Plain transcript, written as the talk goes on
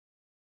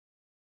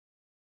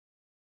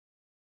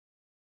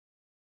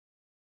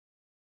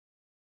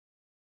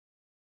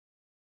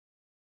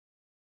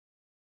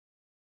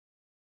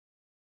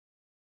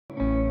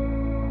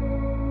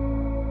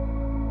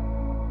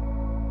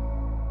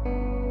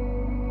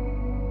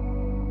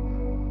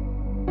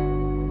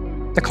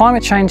The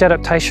Climate Change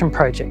Adaptation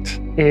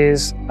project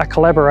is a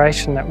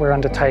collaboration that we're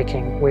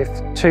undertaking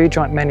with two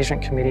joint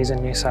management committees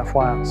in New South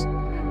Wales.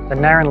 The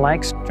Narran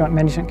Lakes Joint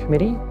Management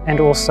Committee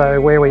and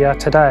also where we are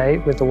today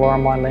with the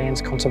Worimi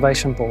Lands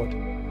Conservation Board.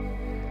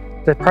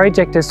 The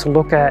project is to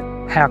look at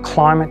how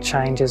climate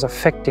change is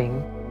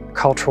affecting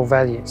cultural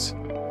values.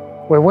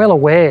 We're well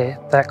aware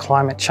that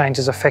climate change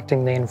is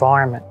affecting the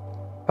environment,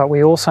 but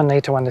we also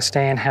need to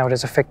understand how it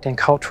is affecting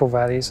cultural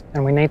values,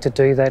 and we need to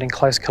do that in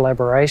close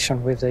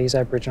collaboration with these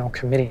Aboriginal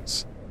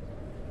committees.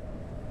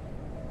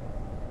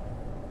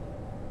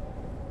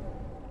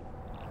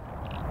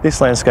 This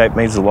landscape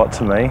means a lot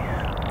to me.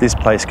 This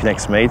place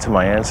connects me to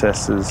my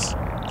ancestors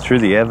through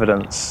the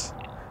evidence,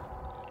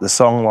 the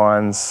song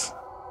lines.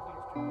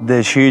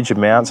 There's huge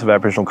amounts of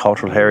Aboriginal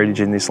cultural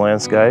heritage in this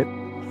landscape,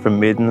 from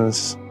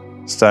middens,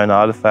 stone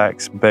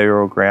artefacts,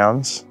 burial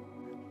grounds.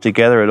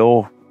 Together it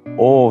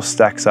all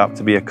stacks up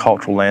to be a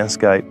cultural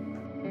landscape.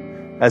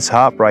 It's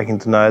heartbreaking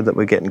to know that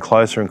we're getting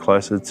closer and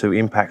closer to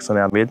impacts on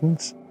our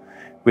middens.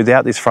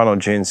 Without this frontal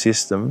dune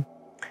system,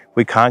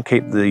 we can't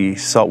keep the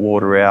salt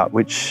water out,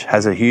 which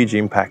has a huge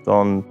impact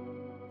on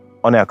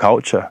our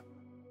culture.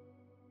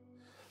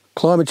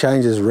 Climate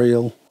change is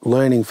real.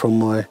 Learning from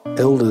my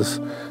elders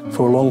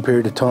for a long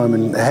period of time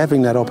and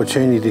having that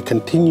opportunity to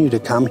continue to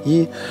come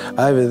here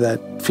over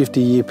that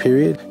 50-year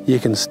period, you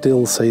can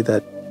still see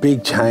that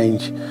big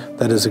change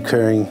that is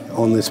occurring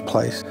on this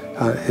place.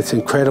 It's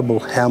incredible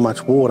how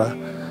much water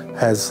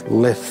has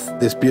left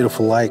this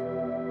beautiful lake.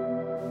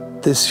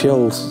 This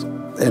shells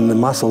and the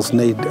mussels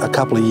need a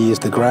couple of years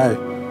to grow,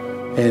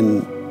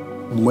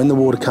 and when the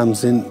water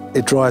comes in,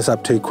 it dries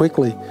up too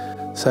quickly.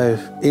 So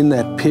in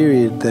that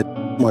period that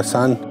my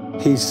son,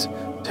 he's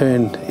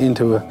turned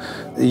into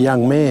a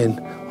young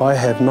man, I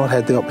have not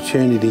had the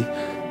opportunity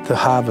to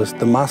harvest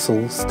the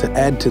mussels to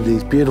add to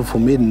these beautiful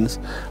middens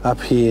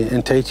up here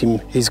and teach him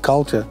his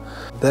culture.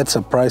 That's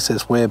a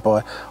process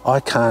whereby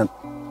I can't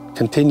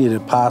continue to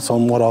pass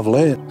on what I've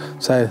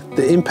learned. So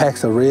the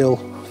impacts are real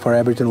for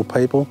Aboriginal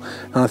people,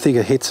 and I think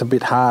it hits a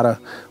bit harder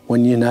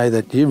when you know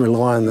that you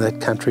rely on that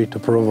country to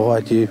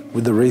provide you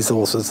with the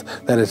resources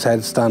that it's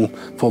had done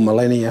for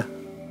millennia.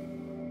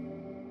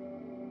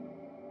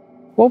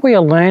 What we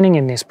are learning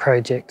in this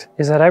project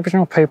is that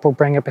Aboriginal people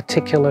bring a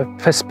particular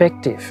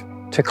perspective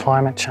to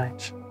climate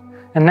change,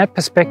 and that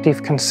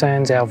perspective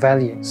concerns our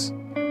values.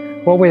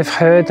 What we've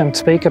heard them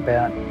speak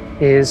about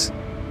is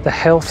the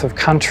health of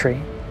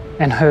country,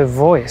 and her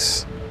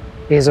voice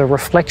is a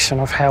reflection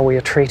of how we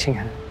are treating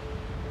her.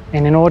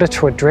 And in order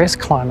to address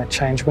climate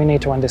change, we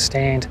need to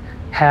understand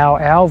how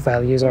our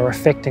values are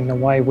affecting the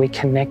way we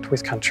connect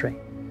with country.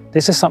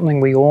 This is something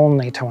we all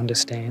need to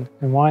understand,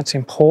 and why it's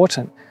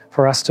important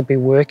for us to be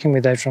working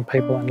with Aboriginal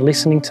people and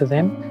listening to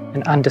them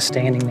and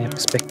understanding their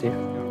perspective.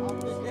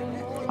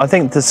 I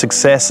think the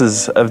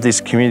successes of this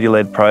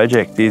community-led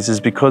project is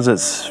because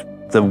it's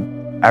the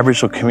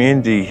Aboriginal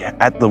community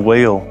at the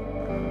wheel.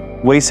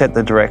 We set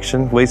the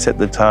direction, we set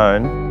the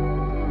tone,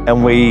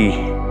 and we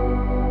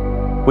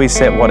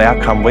set what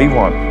outcome we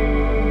want.